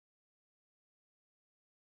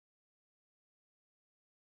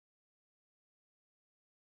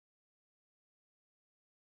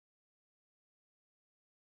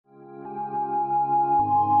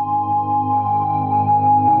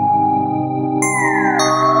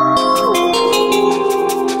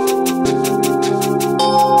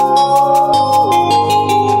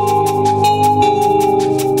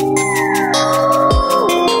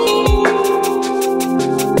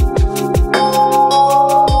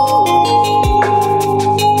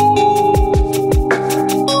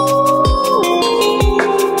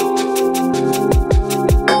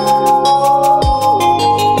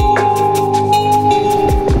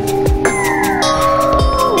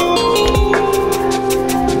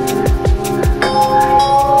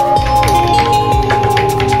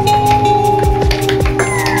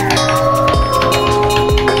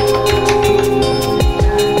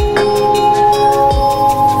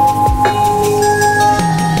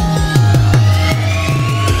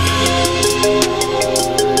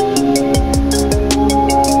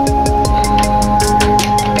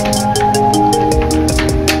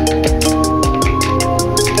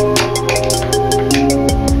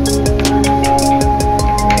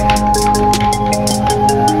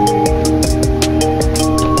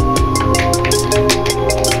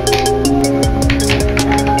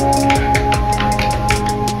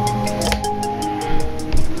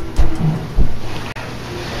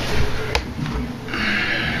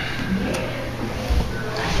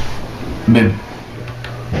Babe.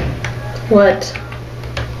 What?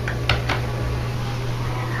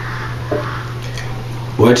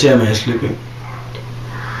 What time are you sleeping?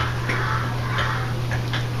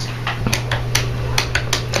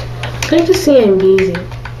 Can't you see I'm busy?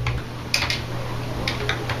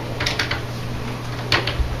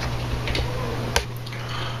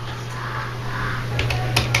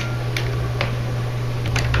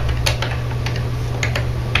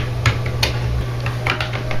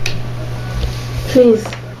 Please,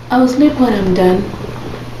 I'll sleep when I'm done.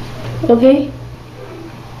 Okay?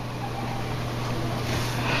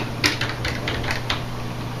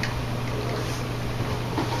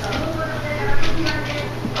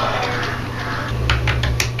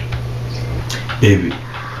 Baby,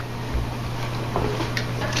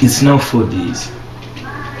 it's now 4 days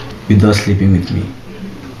without sleeping with me.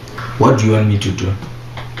 What do you want me to do?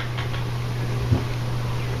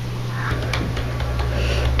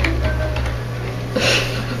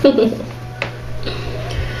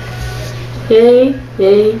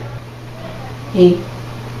 Hey.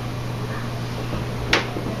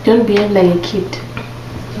 Don't behave like a kid,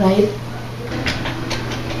 right?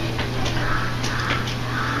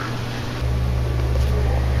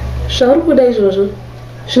 Shauri kuda izvozvo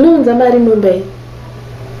zvinounza mari Mumbai.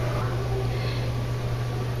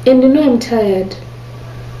 And you know I'm tired.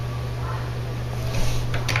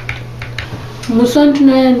 Musi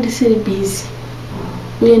wandinoya ndisiri busy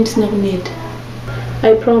uye ndisina kuneta.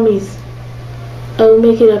 I promise I will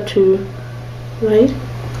make it up to you, right?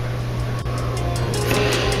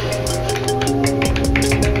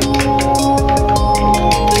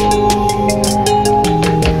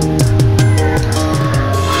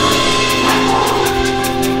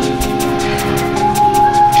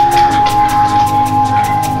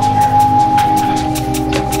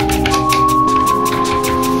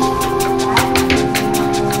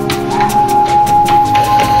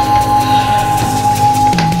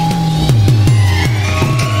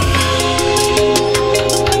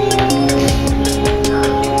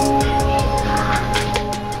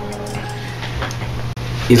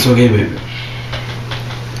 It's okay, baby.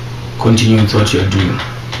 Continue with what you're doing.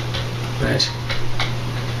 Right?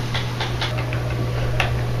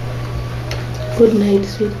 Good night,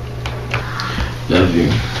 sweet. Love you.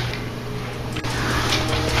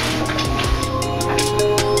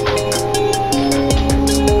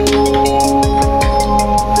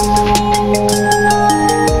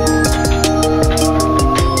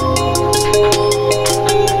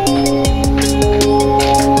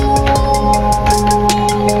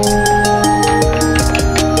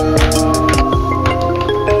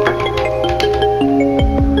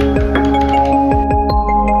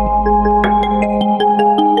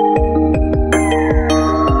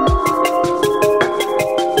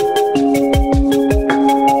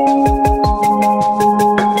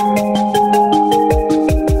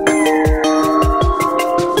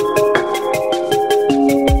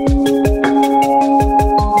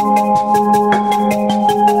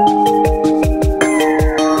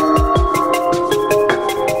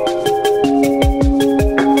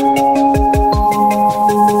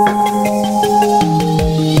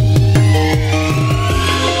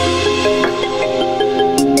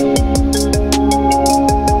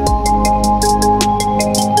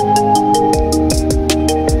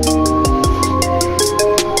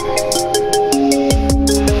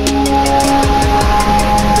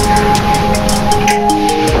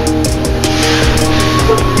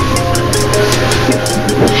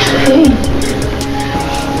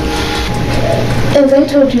 As I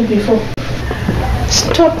told you before,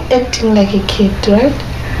 stop acting like a kid, right?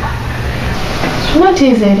 What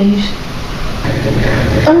is it, Ish?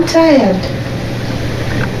 I'm tired.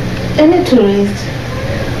 I need to rest.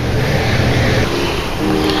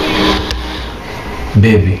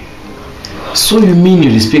 Baby, so you mean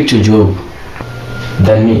you respect your job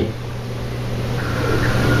than me?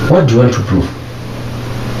 What do you want to prove?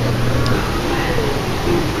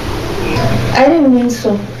 I didn't mean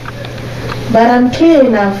so. But I'm clear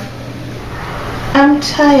enough. I'm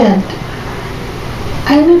tired.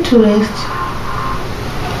 I need to rest.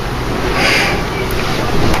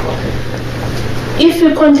 If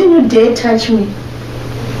you continue dare touch me,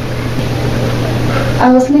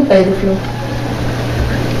 I will sleep by the floor.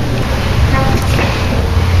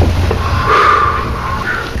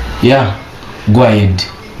 Yeah, go ahead.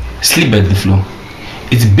 Sleep by the floor.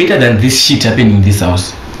 It's better than this shit happening in this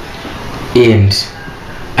house. And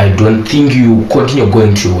I don't think you continue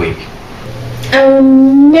going to work. I will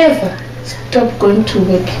never stop going to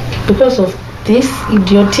work because of this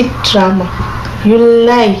idiotic drama. You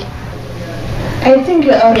lie. I think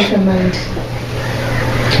you're out of your mind.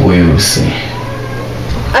 We'll see.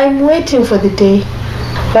 I'm waiting for the day.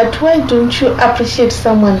 But why don't you appreciate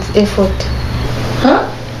someone's effort? Huh?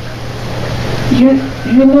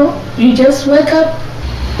 You know, you just wake up,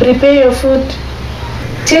 prepare your food,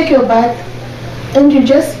 take your bath, and you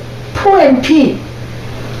just poo and pee.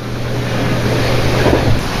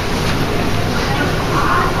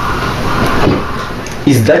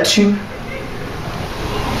 Is that you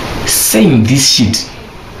saying this shit?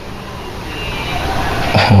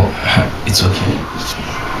 Oh, it's okay.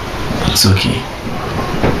 It's okay.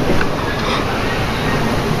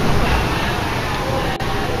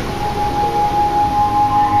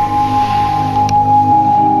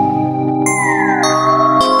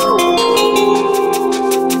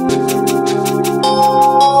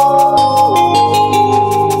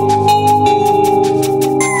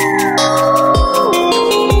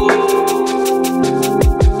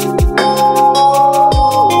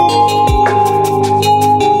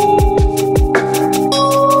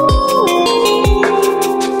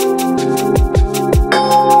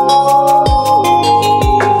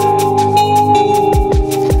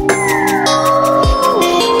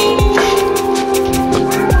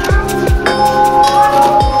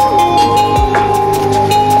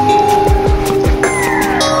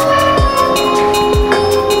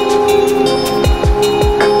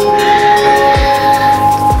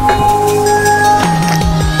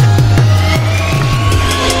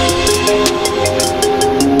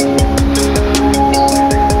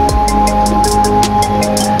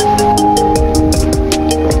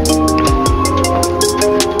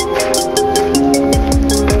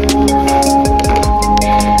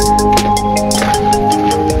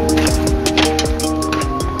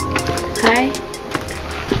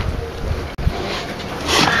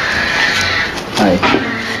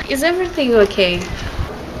 Is everything okay?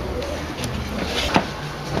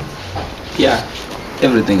 Yeah,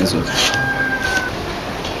 everything is okay.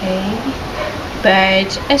 Okay.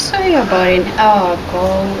 But I saw you about an hour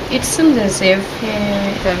ago. It seems as if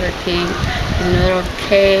everything is not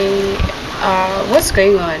okay. What's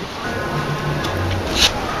going on?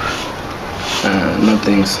 No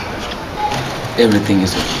thanks. Everything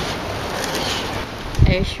is okay.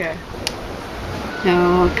 Are you sure?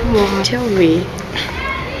 No, come on, tell me.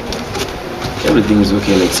 Everything is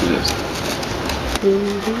okay, like serious.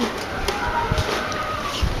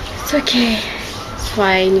 It's okay. It's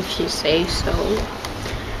fine if you say so.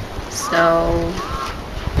 So,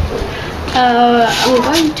 I'm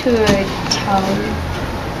going to town.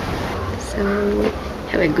 So,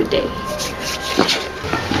 have a good day.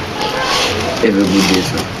 Have a good day,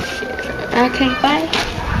 sir. Okay, bye.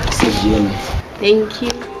 Safe journey. Thank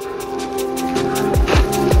you.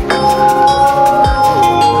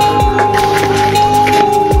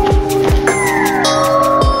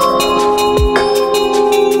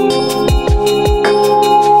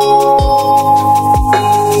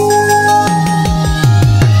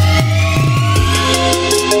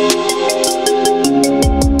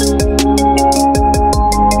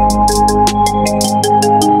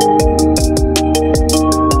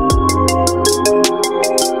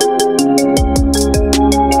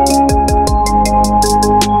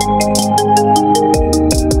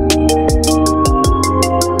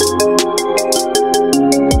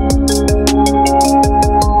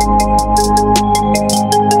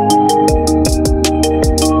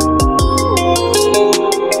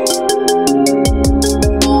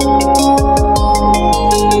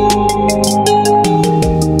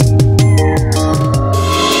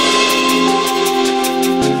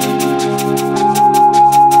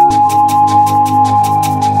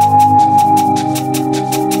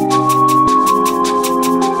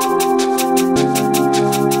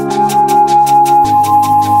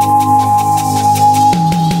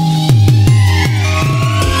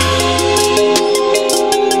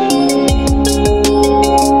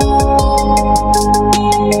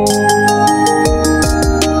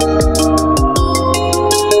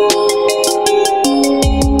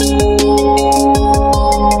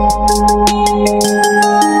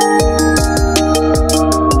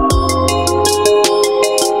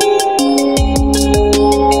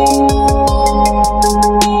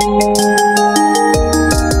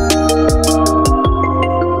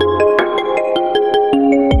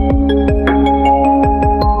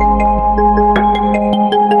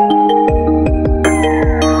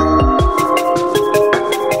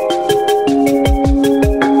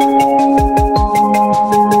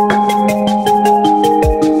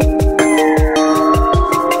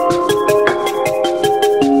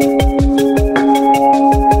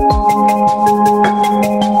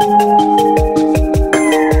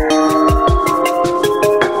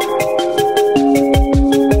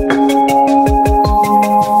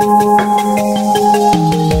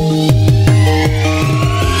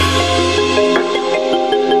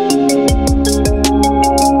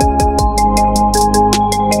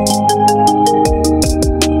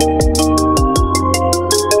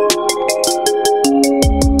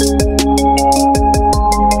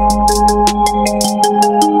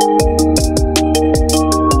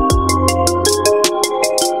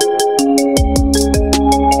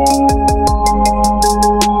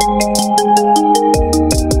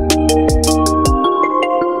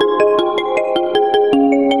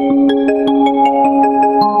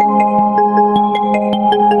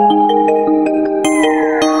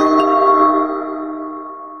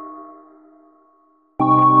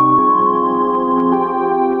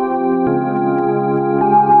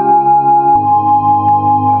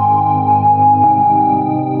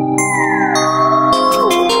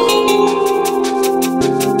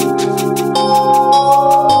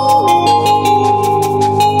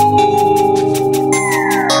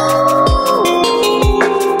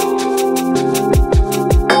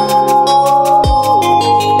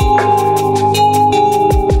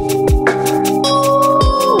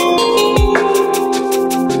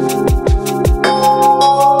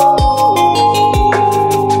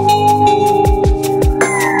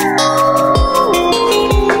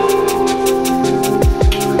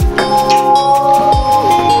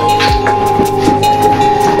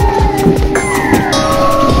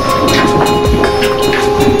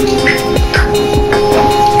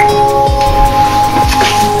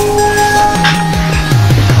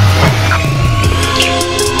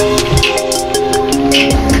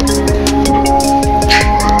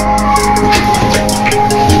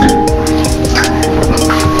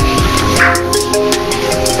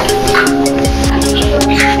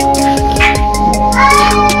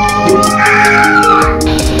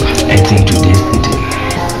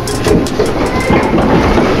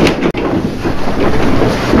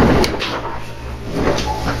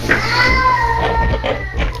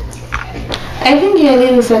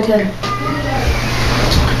 Certainly.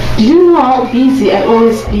 Do you know how busy I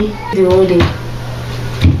always be the whole day?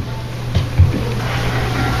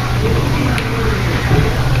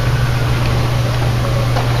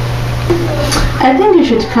 I think you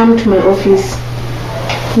should come to my office.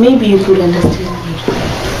 Maybe you could understand me.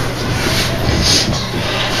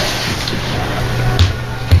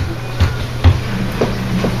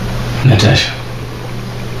 Natasha,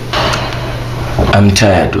 I'm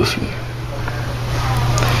tired of you.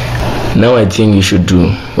 Now I think you should do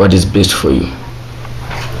what is best for you.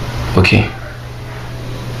 Okay?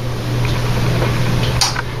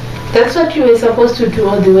 That's what you were supposed to do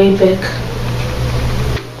all the way back.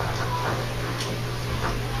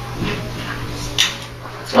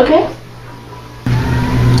 Okay?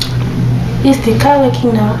 Is the car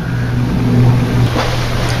working now?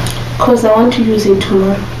 Because I want to use it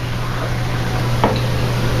tomorrow.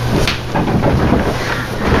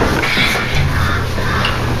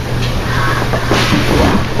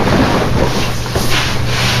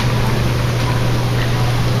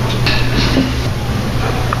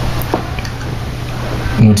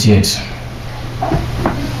 Not yet.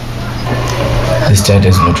 The starter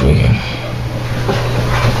is not working.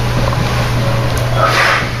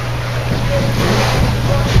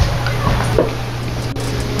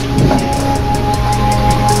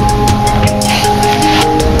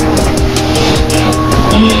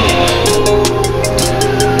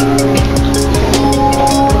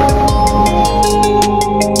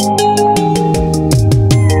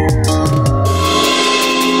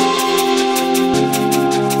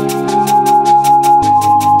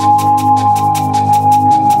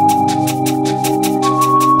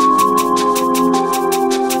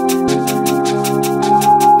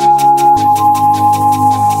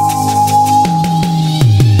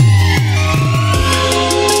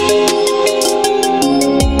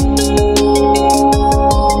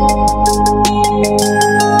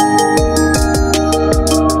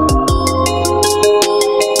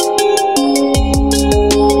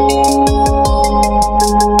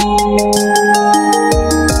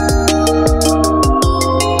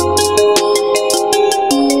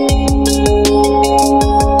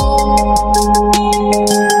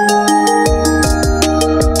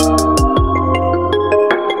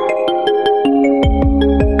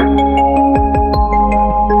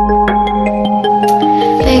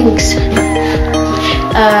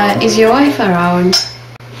 Is your wife around?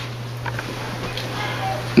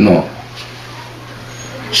 No.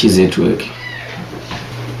 She's at work.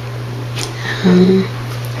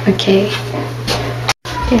 Okay.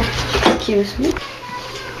 Yeah, excuse me.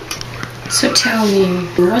 So tell me,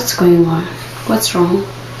 what's going on? What's wrong?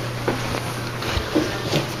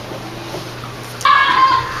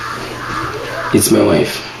 It's my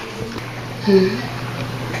wife.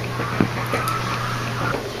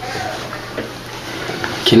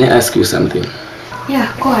 Can I ask you something?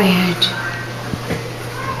 Yeah, go ahead.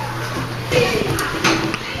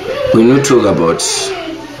 When you talk about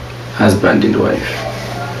husband and wife,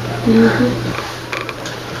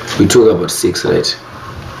 we talk about sex, right?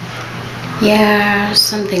 Yeah,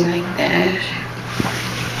 something like that.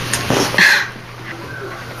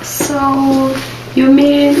 So, you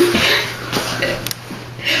mean...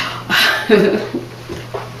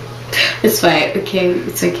 It's fine, okay,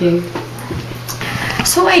 it's okay.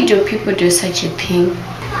 So why do people do such a thing?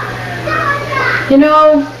 You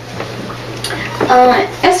know,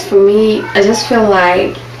 as for me, I just feel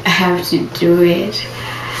like I have to do it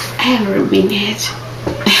every minute.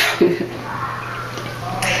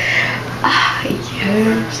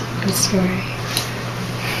 Yes, I'm sorry.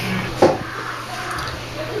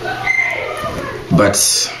 But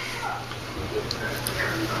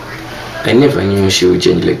I never knew she would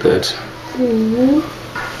change like that.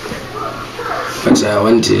 But I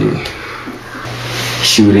wanted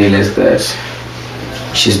she would realize that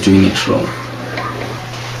she's doing it wrong.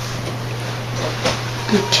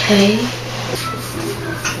 Okay.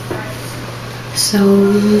 So,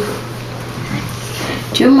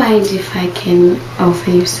 do you mind if I can offer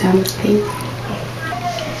you something?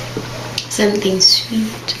 Something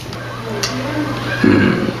sweet.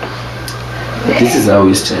 This is how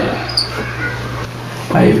we start.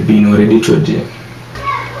 I've been already told you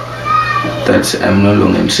that I'm no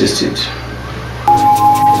longer interested.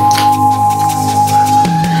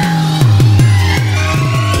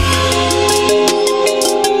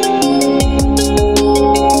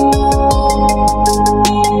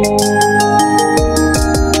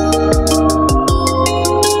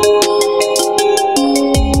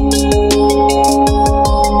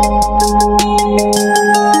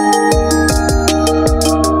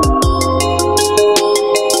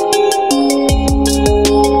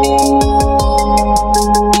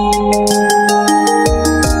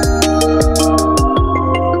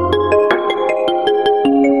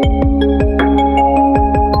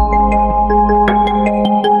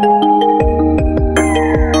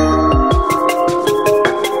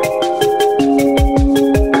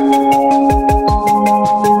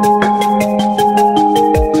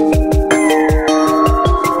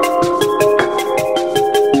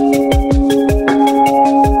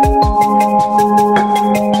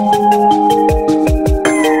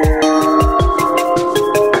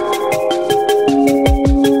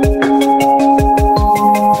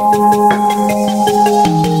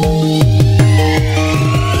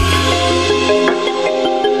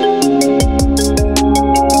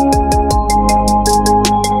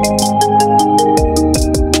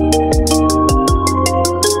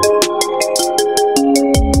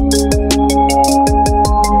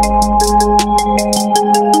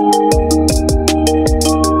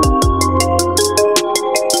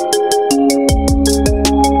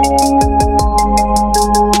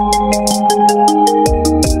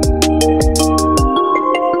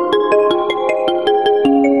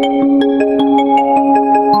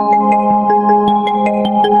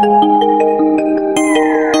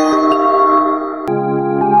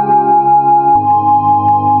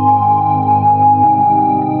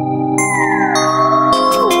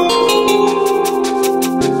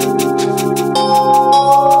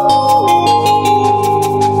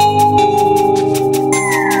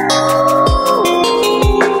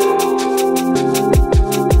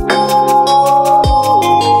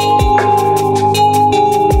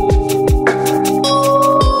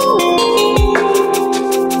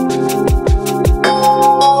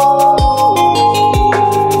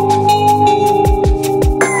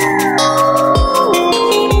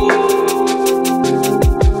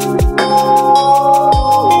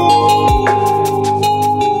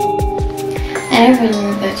 I never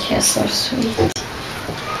knew that you're so sweet.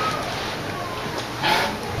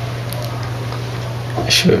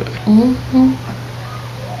 Sure. Mm-hmm.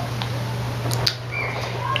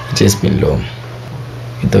 It's just been long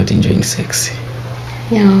without enjoying sex.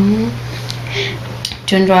 Yeah.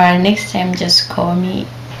 Don't worry, next time just call me.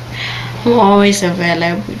 I'm always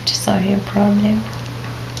available to solve your problem.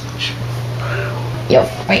 Your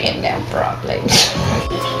freaking damn problem.